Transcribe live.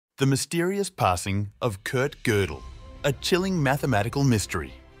The mysterious passing of Kurt Gödel, a chilling mathematical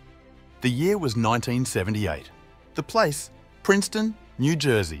mystery. The year was 1978. The place, Princeton, New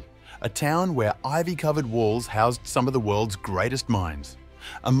Jersey, a town where ivy-covered walls housed some of the world's greatest minds.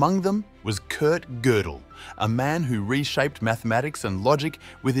 Among them was Kurt Gödel, a man who reshaped mathematics and logic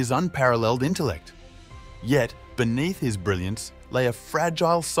with his unparalleled intellect. Yet, beneath his brilliance lay a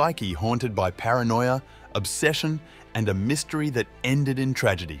fragile psyche haunted by paranoia, obsession, and a mystery that ended in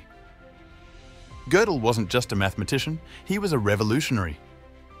tragedy. Gödel wasn't just a mathematician, he was a revolutionary.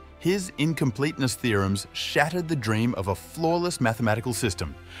 His Incompleteness Theorems shattered the dream of a flawless mathematical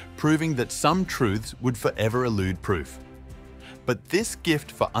system, proving that some truths would forever elude proof. But this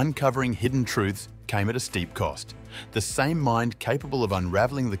gift for uncovering hidden truths came at a steep cost. The same mind capable of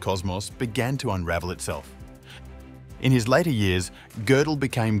unraveling the cosmos began to unravel itself. In his later years, Gödel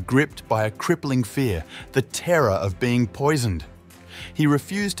became gripped by a crippling fear, the terror of being poisoned. He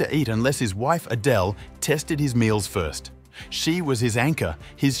refused to eat unless his wife Adele tested his meals first. She was his anchor,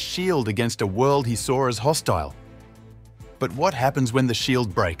 his shield against a world he saw as hostile. But what happens when the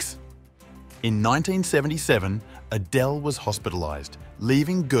shield breaks? In 1977, Adele was hospitalized,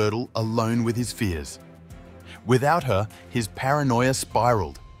 leaving Gödel alone with his fears. Without her, his paranoia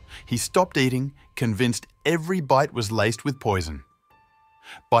spiraled. He stopped eating, convinced every bite was laced with poison.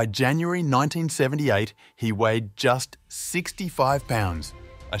 By January 1978, he weighed just 65 pounds,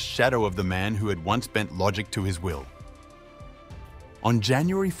 a shadow of the man who had once bent logic to his will. On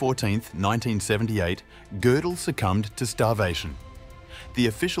January 14, 1978, Gödel succumbed to starvation. The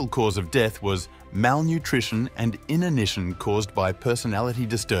official cause of death was malnutrition and inanition caused by personality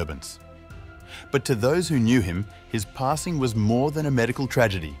disturbance. But to those who knew him, his passing was more than a medical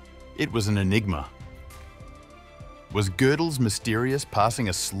tragedy. It was an enigma. Was Gödel's mysterious passing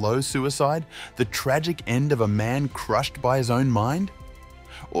a slow suicide, the tragic end of a man crushed by his own mind?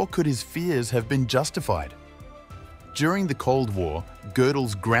 Or could his fears have been justified? During the Cold War,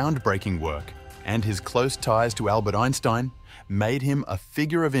 Gödel's groundbreaking work and his close ties to Albert Einstein made him a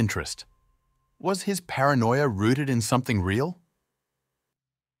figure of interest. Was his paranoia rooted in something real?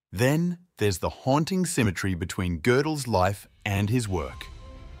 Then there's the haunting symmetry between Gödel's life and his work.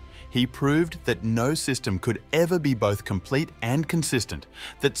 He proved that no system could ever be both complete and consistent,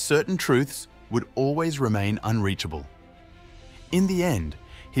 that certain truths would always remain unreachable. In the end,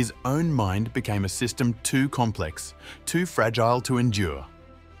 his own mind became a system too complex, too fragile to endure.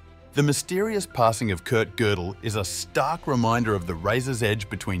 The mysterious passing of Kurt Gödel is a stark reminder of the razor's edge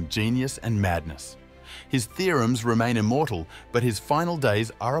between genius and madness. His theorems remain immortal, but his final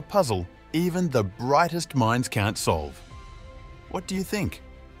days are a puzzle even the brightest minds can't solve. What do you think?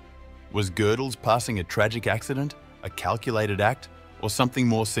 Was Gödel's passing a tragic accident, a calculated act, or something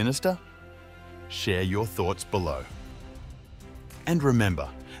more sinister? Share your thoughts below. And remember,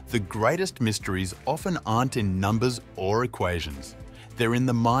 the greatest mysteries often aren't in numbers or equations. They're in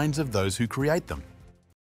the minds of those who create them.